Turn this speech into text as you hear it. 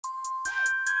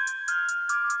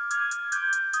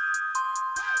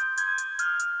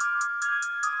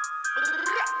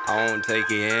I won't take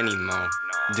it anymore.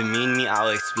 Demean me, I'll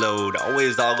explode.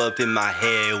 Always all up in my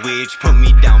head, which put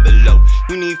me down below.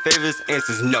 You need favors,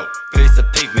 answers no. Face the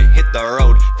pavement, hit the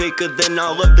road. Faker than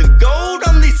all of the gold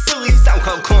on these silly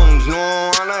SoundCloud clones.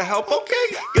 No, wanna help?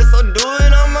 Okay, guess I'll do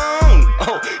it on my own.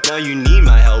 Oh, now you need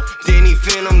my help. Danny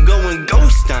Phantom going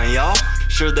ghost on y'all.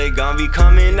 Sure they gon' be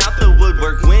coming out the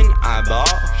woodwork when I ball.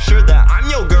 Sure that I'm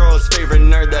your girl's favorite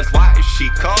nerd, that's why she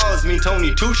calls me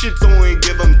Tony Two Shits, only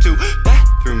give them 2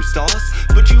 bathroom stalls.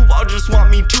 But you all just want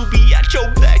me to be at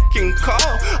your beck and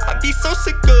call. I'd be so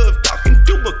sick of talking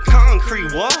to a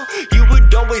concrete wall. You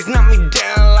would always knock me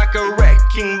down like a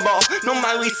wrecking ball. No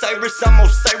Miley Cyrus, I'm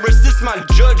Osiris, this my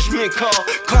judgment call.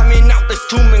 Climbing out this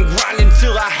tomb and grinding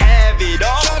till I have it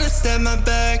all. Try to stab my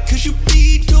back cause you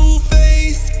be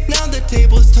two-faced. Now the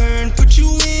tables turn, put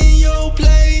you in your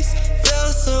place.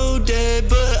 Felt so dead,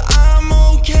 but I'm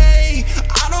okay.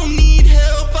 I don't need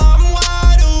help, I'm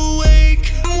wide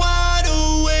awake. I'm wide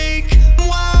awake, I'm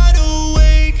wide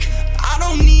awake. I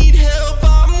don't need help,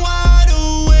 I'm wide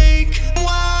awake. I'm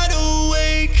wide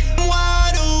awake, I'm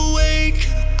wide awake.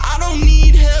 I don't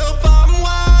need help, I'm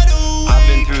wide awake. I've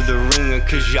been through the ringer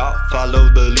cause y'all follow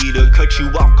the leader. Cut you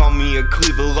off, call me a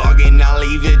cleaver log and I'll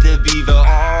leave it to Beaver.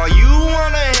 Oh, you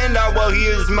want a handout? Well,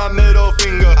 here's my middle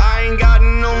finger. I ain't got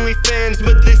an OnlyFans,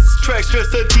 but this track's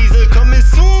just a teaser. Coming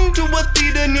soon to a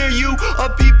theater near you. A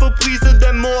people pleaser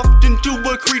that morphed into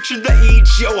a creature that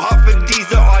eats your heart for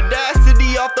Deezer.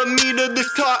 Audacity off the meter,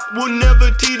 this top will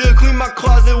never teeter. Clean my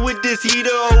closet with this heater,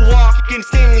 a walking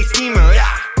Stanley steamer.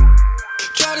 Yeah.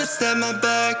 Try to stab my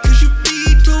back cause you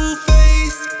be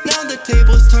two-faced. Now the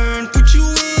tables turn, put you